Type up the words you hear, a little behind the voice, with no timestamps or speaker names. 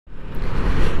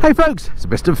Hey folks, it's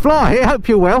Mr. Fly here, hope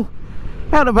you're well.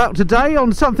 Out and about today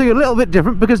on something a little bit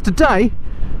different, because today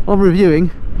I'm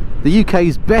reviewing the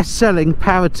UK's best-selling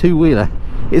power two-wheeler.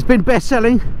 It's been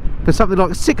best-selling for something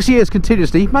like 6 years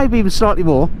continuously, maybe even slightly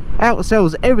more.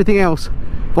 Outsells everything else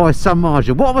by some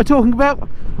margin. What am I talking about?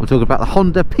 I'm talking about the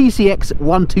Honda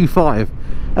PCX125.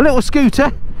 A little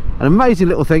scooter, an amazing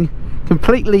little thing,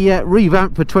 completely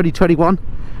revamped for 2021,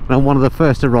 and I'm one of the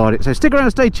first to ride it. So stick around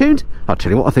and stay tuned, I'll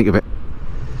tell you what I think of it.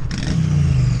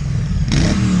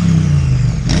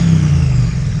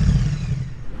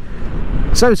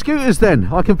 So scooters then,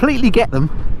 I completely get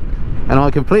them, and I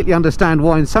completely understand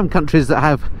why in some countries that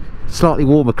have slightly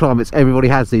warmer climates everybody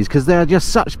has these, because they're just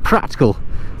such practical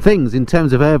things in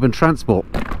terms of urban transport.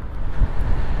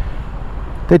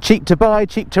 They're cheap to buy,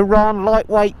 cheap to run,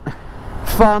 lightweight,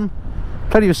 fun,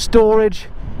 plenty of storage.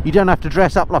 You don't have to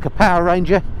dress up like a Power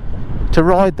Ranger to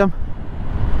ride them.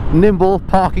 Nimble,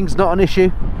 parking's not an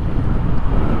issue.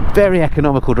 Very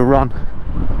economical to run.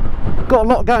 Got a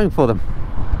lot going for them.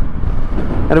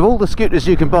 And of all the scooters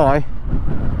you can buy,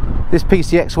 this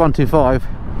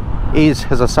PCX125 is,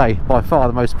 as I say, by far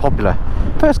the most popular.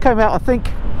 First came out, I think,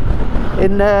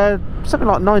 in something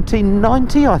like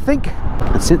 1990, I think.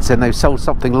 And since then they've sold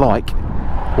something like,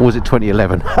 or was it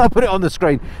 2011? I'll put it on the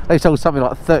screen. They've sold something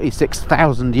like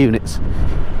 36,000 units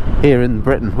here in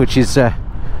Britain, which is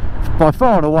by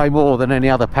far and away more than any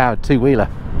other powered two-wheeler.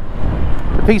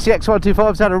 The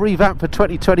PCX125's had a revamp for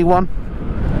 2021.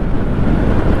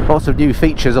 Lots of new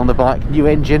features on the bike. New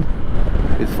engine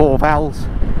with 4 valves.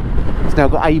 It's now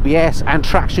got ABS and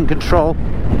traction control.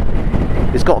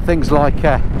 It's got things like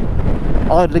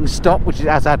idling stop, which it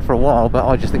has had for a while, but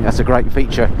I just think that's a great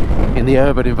feature in the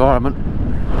urban environment.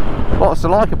 Lots to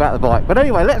like about the bike. But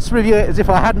anyway, let's review it as if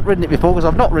I hadn't ridden it before, because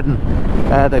I've not ridden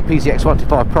the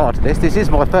PCX125 prior to this. This is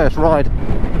my first ride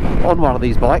on one of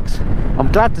these bikes. I'm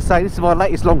glad to say this is my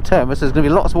latest long-termer, so there's going to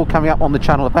be lots more coming up on the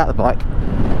channel about the bike.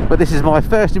 But this is my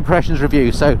first impressions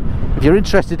review, so if you're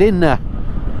interested in a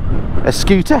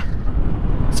scooter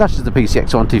such as the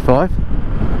PCX125,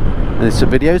 then there's some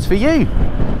videos for you.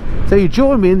 So you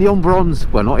join me in the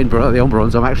Ombrons, well, not in the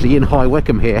Ombrons, I'm actually in High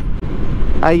Wycombe here,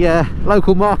 a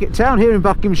local market town here in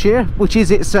Buckinghamshire, which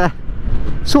is its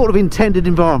sort of intended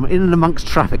environment, in and amongst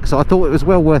traffic. So I thought it was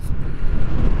well worth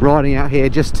riding out here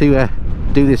just to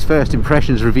do this first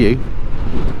impressions review,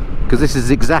 because this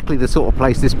is exactly the sort of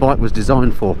place this bike was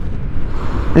designed for.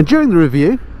 And during the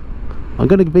review I'm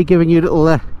going to be giving you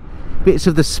little bits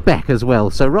of the spec as well,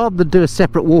 so rather than do a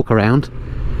separate walk around,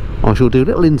 I shall do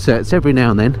little inserts every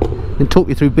now and then and talk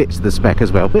you through bits of the spec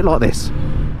as well, a bit like this.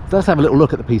 So let's have a little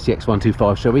look at the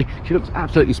PCX125, shall we? She looks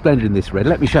absolutely splendid in this red.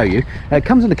 Let me show you. It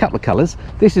comes in a couple of colours.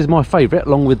 This is my favourite,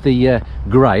 along with the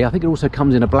grey. I think it also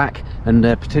comes in a black and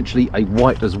potentially a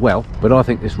white as well, but I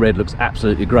think this red looks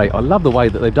absolutely great. I love the way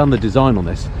that they've done the design on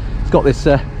this. It's got this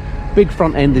big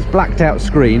front end, this blacked out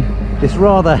screen, this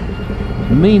rather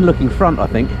mean looking front, I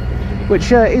think,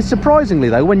 which is surprisingly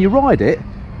though, when you ride it,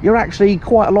 you're actually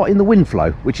quite a lot in the wind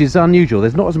flow, which is unusual.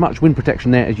 There's not as much wind protection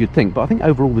there as you'd think, but I think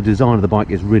overall the design of the bike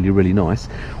is really, really nice.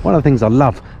 One of the things I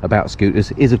love about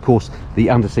scooters is, of course, the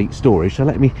under-seat storage. So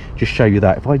let me just show you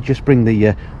that. If I just bring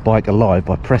the bike alive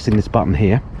by pressing this button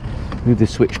here, move this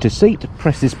switch to seat,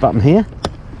 press this button here,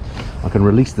 I can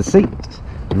release the seat,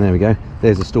 and there we go,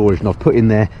 there's the storage. And I've put in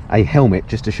there a helmet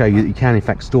just to show you that you can in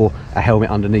fact store a helmet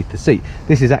underneath the seat.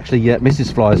 This is actually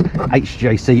Mrs. Fly's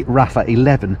HJC Rafa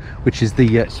 11, which is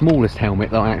the smallest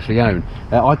helmet that I actually own.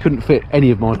 I couldn't fit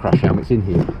any of my crash helmets in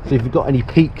here, so if you've got any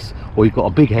peaks, or you've got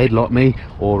a big head like me,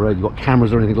 or you've got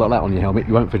cameras or anything like that on your helmet,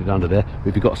 you won't fit it under there. But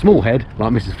if you've got a small head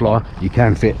like Mrs. Fly, you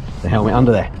can fit the helmet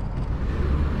under there.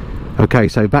 Okay,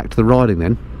 so back to the riding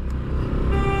then.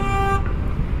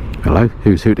 Hello,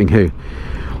 who's hooting who?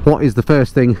 What is the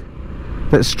first thing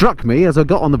that struck me as I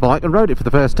got on the bike and rode it for the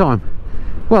first time?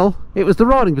 Well, it was the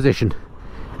riding position,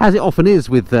 as it often is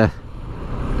with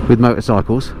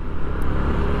motorcycles.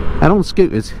 And on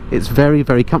scooters, it's very,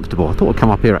 very comfortable. I thought I'd come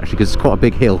up here actually, because it's quite a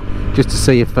big hill, just to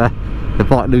see if the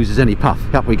bike loses any puff.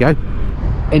 Up we go.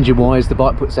 Engine wise, the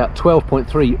bike puts out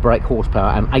 12.3 brake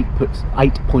horsepower and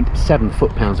 8.7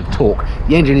 foot-pounds of torque.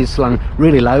 The engine is slung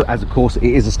really low, as of course it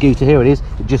is a scooter. Here it is,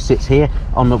 it just sits here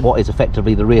on what is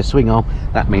effectively the rear swing arm.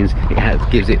 That means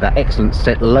it gives it that excellent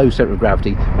low centre of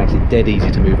gravity, makes it dead easy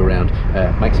to move around,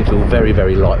 makes it feel very,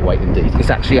 very lightweight indeed. It's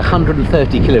actually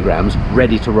 130 kilograms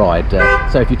ready to ride,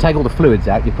 so if you take all the fluids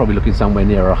out, you're probably looking somewhere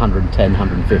near 110,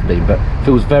 115, but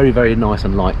feels very, very nice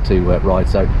and light to ride,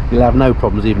 so you'll have no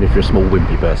problems even if you're a small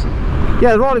wimpy person.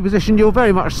 Yeah, the riding position, you're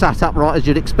very much sat upright as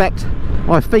you'd expect.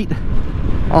 My feet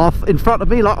are in front of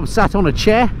me like I'm sat on a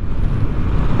chair,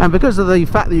 and because of the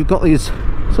fact that you've got these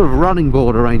sort of running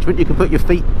board arrangement. You can put your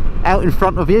feet out in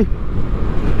front of you,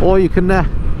 or you can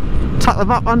tuck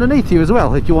them up underneath you as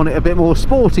well if you want it a bit more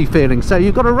sporty feeling. So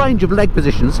you've got a range of leg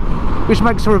positions which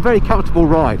makes for a very comfortable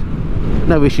ride.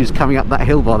 No issues coming up that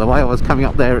hill, by the way. I was coming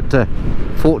up there at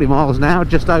 40 miles an hour,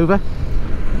 just over.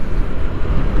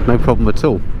 No problem at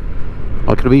all.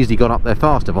 I could have easily gone up there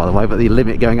faster, by the way, but the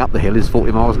limit going up the hill is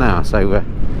 40 miles an hour. So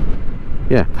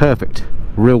yeah, perfect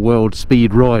real world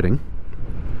speed riding.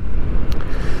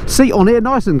 Seat on here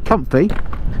nice and comfy,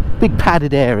 big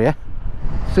padded area.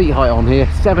 Seat height on here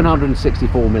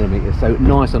 764mm, so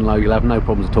nice and low. You'll have no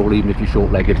problems at all, even if you're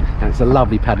short-legged, and it's a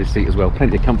lovely padded seat as well.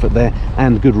 Plenty of comfort there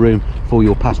and good room for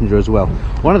your passenger as well.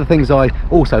 One of the things I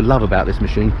also love about this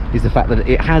machine is the fact that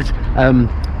it has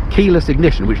keyless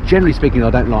ignition, which generally speaking I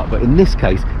don't like, but in this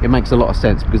case it makes a lot of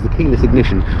sense, because the keyless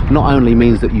ignition not only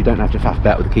means that you don't have to faff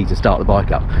about with the key to start the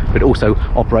bike up, but it also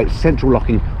operates central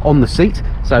locking on the seat.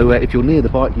 So if you're near the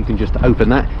bike, you can just open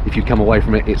that. If you come away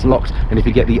from it, it's locked, and if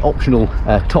you get the optional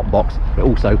top box, it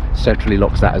also centrally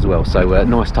locks that as well. So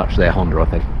nice touch there, Honda, I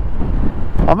think.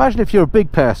 I imagine if you're a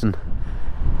big person,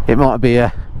 it might be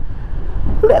a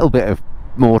little bit of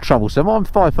more troublesome. I'm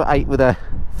 5'8" with a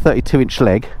 32-inch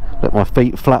leg. Let my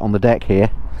feet flat on the deck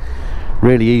here,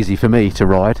 really easy for me to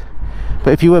ride.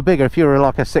 But if you were bigger, if you were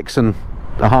like a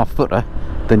 6.5 footer,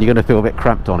 then you're going to feel a bit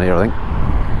cramped on here, I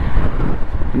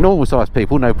think. Normal sized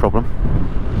people, no problem.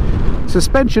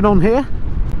 Suspension on here,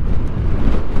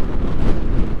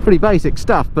 pretty basic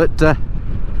stuff, but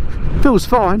feels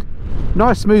fine.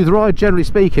 Nice smooth ride generally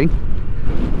speaking,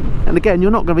 and again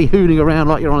you're not going to be hooning around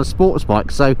like you're on a sports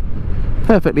bike, so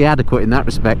perfectly adequate in that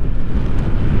respect.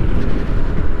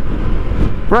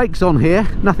 Brakes on here,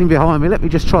 nothing behind me. Let me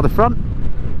just try the front.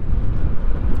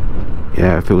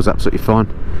 Yeah, it feels absolutely fine.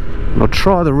 And I'll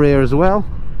try the rear as well.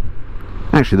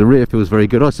 Actually, the rear feels very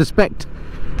good. I suspect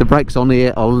the brakes on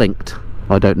here are linked.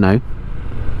 I don't know.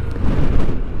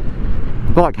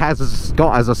 The bike has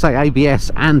got, as I say, ABS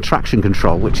and traction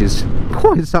control, which is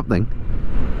quite something.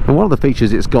 And one of the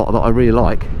features it's got that I really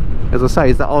like, as I say,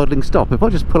 is that idling stop. If I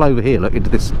just pull over here, look, into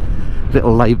this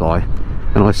little lay-by,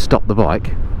 and I stop the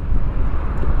bike,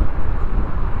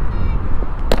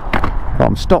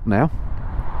 I'm stopped now.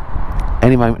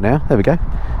 Any moment now, there we go.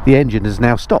 The engine has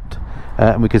now stopped,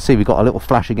 and we can see we've got a little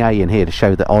flashing A in here to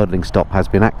show that idling stop has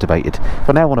been activated. If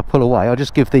I now want to pull away, I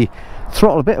just give the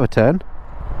throttle a bit of a turn.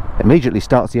 Immediately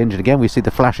starts the engine again. We see the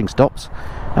flashing stops,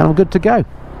 and I'm good to go.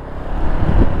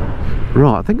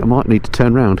 Right, I think I might need to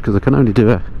turn round because I can only do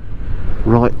a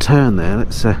right turn there.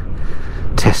 Let's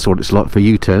test what it's like for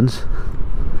U-turns.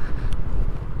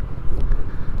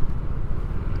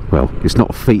 Well, it's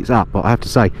not feet up, but I have to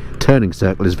say, turning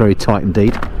circle is very tight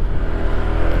indeed.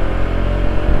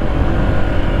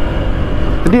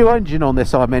 The new engine on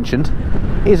this I mentioned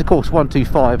is of course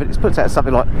 125, and it puts out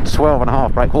something like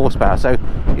 12.5 brake horsepower, so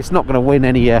it's not going to win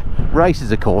any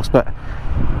races of course, but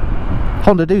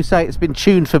Honda do say it's been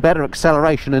tuned for better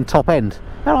acceleration and top end,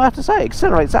 and I have to say it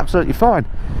accelerates absolutely fine.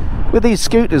 With these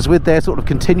scooters, with their sort of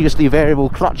continuously variable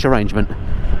clutch arrangement,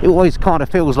 it always kind of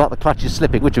feels like the clutch is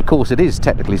slipping, which of course it is,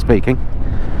 technically speaking.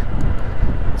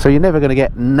 So you're never going to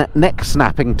get neck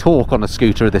snapping torque on a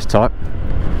scooter of this type.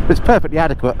 But it's perfectly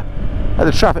adequate. At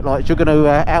the traffic lights, you're going to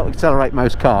out accelerate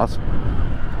most cars.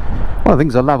 One of the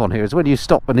things I love on here is when you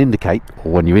stop and indicate,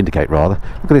 or when you indicate rather,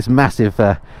 look at this massive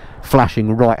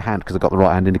flashing right hand, because I've got the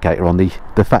right hand indicator on, the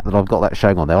fact that I've got that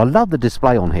showing on there. I love the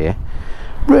display on here.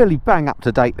 Really bang up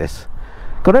to date this.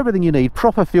 Got everything you need,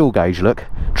 proper fuel gauge look,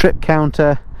 trip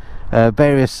counter,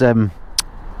 various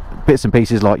bits and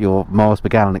pieces like your miles per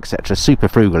gallon, etc. Super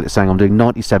frugal. It's saying I'm doing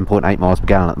 97.8 miles per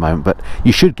gallon at the moment, but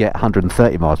you should get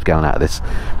 130 miles per gallon out of this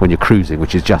when you're cruising,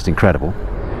 which is just incredible.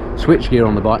 Switch gear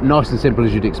on the bike, nice and simple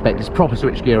as you'd expect. It's proper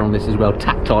switch gear on this as well,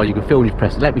 tactile, you can feel when you've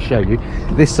pressed it. Let me show you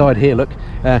this side here. Look,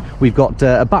 we've got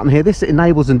a button here. This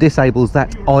enables and disables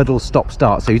that idle stop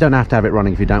start, so you don't have to have it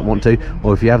running if you don't want to,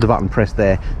 or if you have the button pressed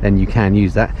there, then you can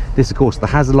use that. This of course the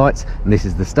hazard lights, and this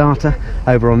is the starter.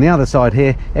 Over on the other side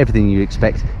here, everything you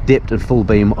expect, dipped and full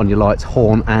beam on your lights,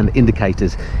 horn and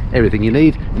indicators. Everything you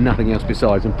need, nothing else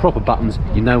besides, and proper buttons,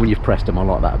 you know when you've pressed them. I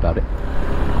like that about it.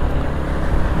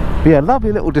 But yeah,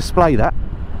 lovely little display that.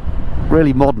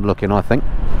 Really modern looking, I think.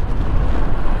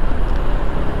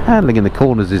 Handling in the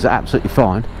corners is absolutely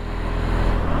fine.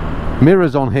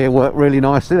 Mirrors on here work really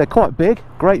nicely. They're quite big.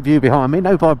 Great view behind me.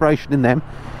 No vibration in them.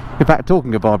 In fact,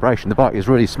 talking of vibration, the bike is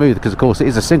really smooth because of course it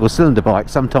is a single cylinder bike.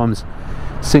 Sometimes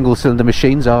single cylinder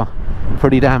machines are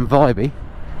pretty damn vibey.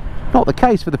 Not the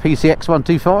case for the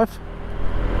PCX125.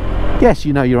 Yes,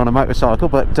 you know you're on a motorcycle,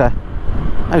 but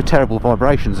no terrible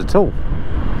vibrations at all.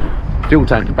 Fuel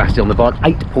tank capacity on the bike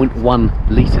 8.1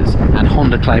 litres, and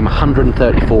Honda claim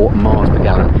 134 miles per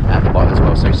gallon at the bike as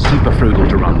well, so super frugal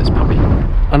to run this puppy.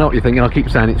 I know what you're thinking, I keep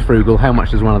saying it's frugal. How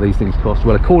much does one of these things cost?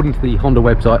 Well, according to the Honda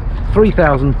website,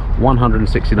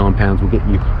 £3,169 will get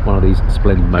you one of these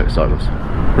splendid motorcycles.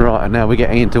 Right, and now we're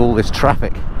getting into all this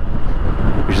traffic,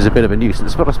 which is a bit of a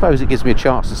nuisance, but I suppose it gives me a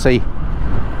chance to see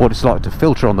what it's like to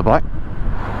filter on the bike.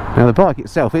 Now the bike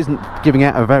itself isn't giving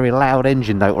out a very loud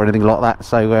engine note or anything like that,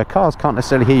 so cars can't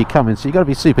necessarily hear you coming, so you've got to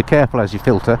be super careful as you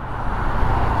filter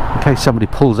in case somebody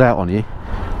pulls out on you.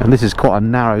 And this is quite a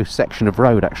narrow section of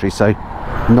road actually, so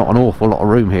not an awful lot of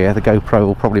room here. The GoPro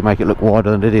will probably make it look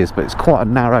wider than it is, but it's quite a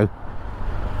narrow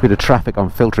bit of traffic I'm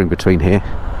filtering between here.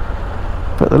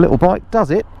 But the little bike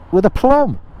does it with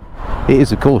aplomb. It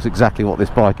is of course exactly what this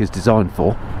bike is designed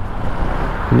for.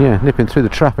 And yeah, nipping through the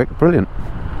traffic, brilliant.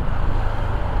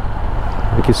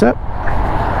 Thank you, sir.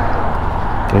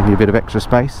 Gave me a bit of extra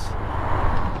space.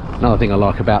 Another thing I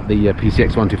like about the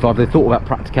PCX125, they thought about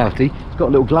practicality. It's got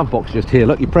a little glove box just here.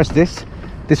 Look, you press this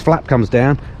flap comes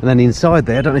down, and then inside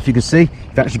there, I don't know if you can see,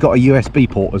 you've actually got a USB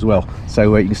port as well.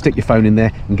 So you can stick your phone in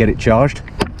there and get it charged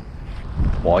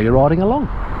while you're riding along.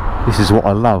 This is what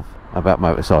I love about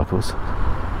motorcycles.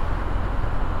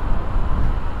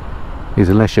 Is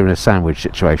unless you're in a sandwich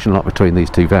situation like between these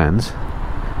two vans,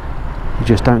 you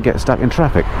just don't get stuck in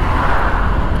traffic.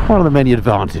 One of the many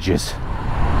advantages.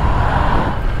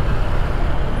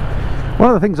 One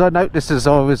of the things I noticed as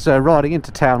I was riding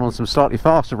into town on some slightly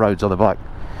faster roads on the bike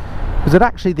was that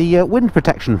actually the wind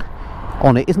protection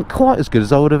on it isn't quite as good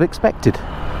as I would have expected.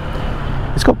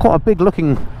 It's got quite a big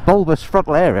looking bulbous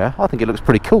frontal area. I think it looks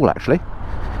pretty cool actually,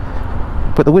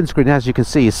 but the windscreen, as you can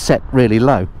see, is set really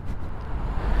low,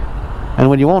 and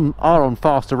when you are on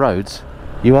faster roads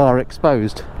you are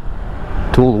exposed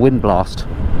to all the wind blast.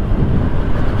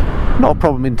 Not a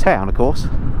problem in town of course,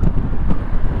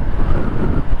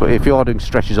 but if you are doing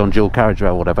stretches on dual carriageway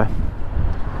or whatever,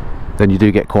 then you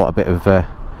do get quite a bit of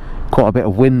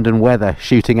wind and weather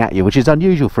shooting at you, which is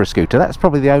unusual for a scooter. That's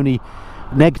probably the only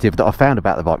negative that I've found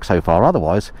about the bike so far.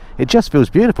 Otherwise it just feels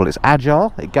beautiful. It's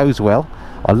agile, it goes well.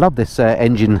 I love this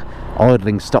engine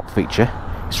idling stop feature.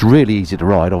 It's really easy to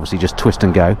ride, obviously just twist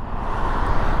and go.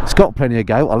 It's got plenty of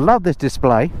go. I love this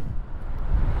display.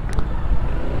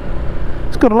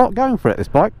 It's got a lot going for it, this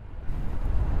bike.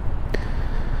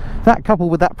 That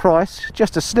coupled with that price,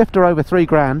 just a snifter over £3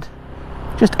 grand,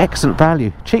 just excellent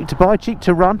value. Cheap to buy, cheap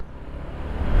to run,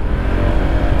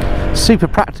 super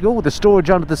practical with the storage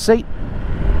under the seat.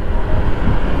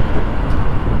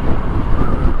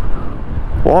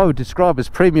 What I would describe as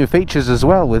premium features as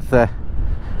well, with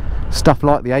stuff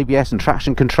like the ABS and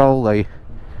traction control, the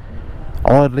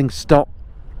idling stop,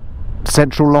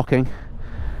 central locking,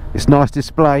 this nice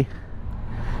display.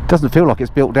 Doesn't feel like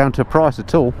it's built down to a price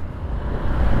at all.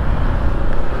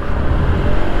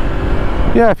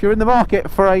 Yeah, if you're in the market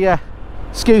for a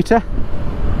scooter,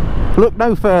 look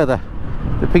no further.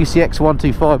 The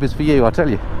PCX125 is for you, I tell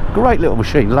you. Great little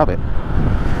machine, love it.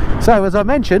 So as I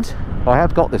mentioned, I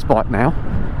have got this bike now.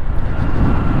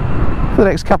 For the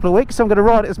next couple of weeks I'm going to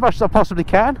ride it as much as I possibly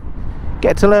can,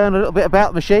 get to learn a little bit about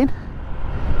the machine,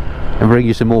 and bring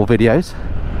you some more videos.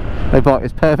 No bike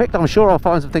is perfect. I'm sure I'll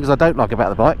find some things I don't like about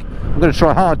the bike. I'm going to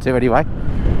try hard to anyway,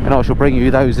 and I shall bring you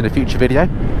those in a future video,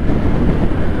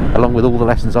 along with all the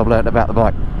lessons I've learned about the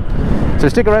bike. So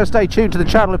stick around, stay tuned to the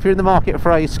channel if you're in the market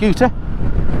for a scooter.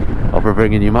 I'll be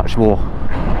bringing you much more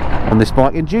on this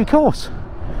bike in due course.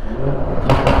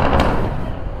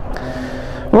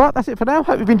 Alright, that's it for now.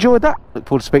 Hope you've enjoyed that. Look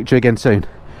forward to speaking to you again soon.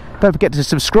 Don't forget to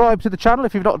subscribe to the channel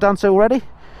if you've not done so already,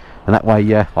 and that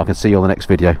way I can see you on the next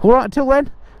video. Alright, until then,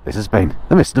 this has been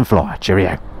the Mist and Flyer.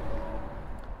 Cheerio.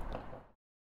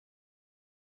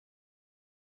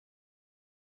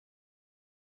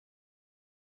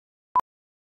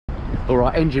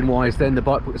 Alright, engine wise then, the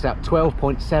bike puts out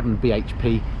 12.7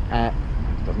 bhp.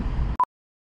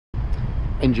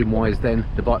 Engine wise then,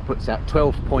 the bike puts out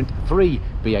 12.3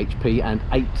 bhp and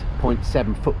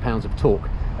 8.7 foot-pounds of torque.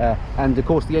 And of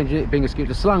course the engine, it being a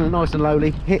scooter, slung nice and lowly,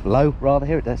 hit low rather.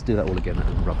 Here, let's do that all again, that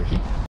was rubbish.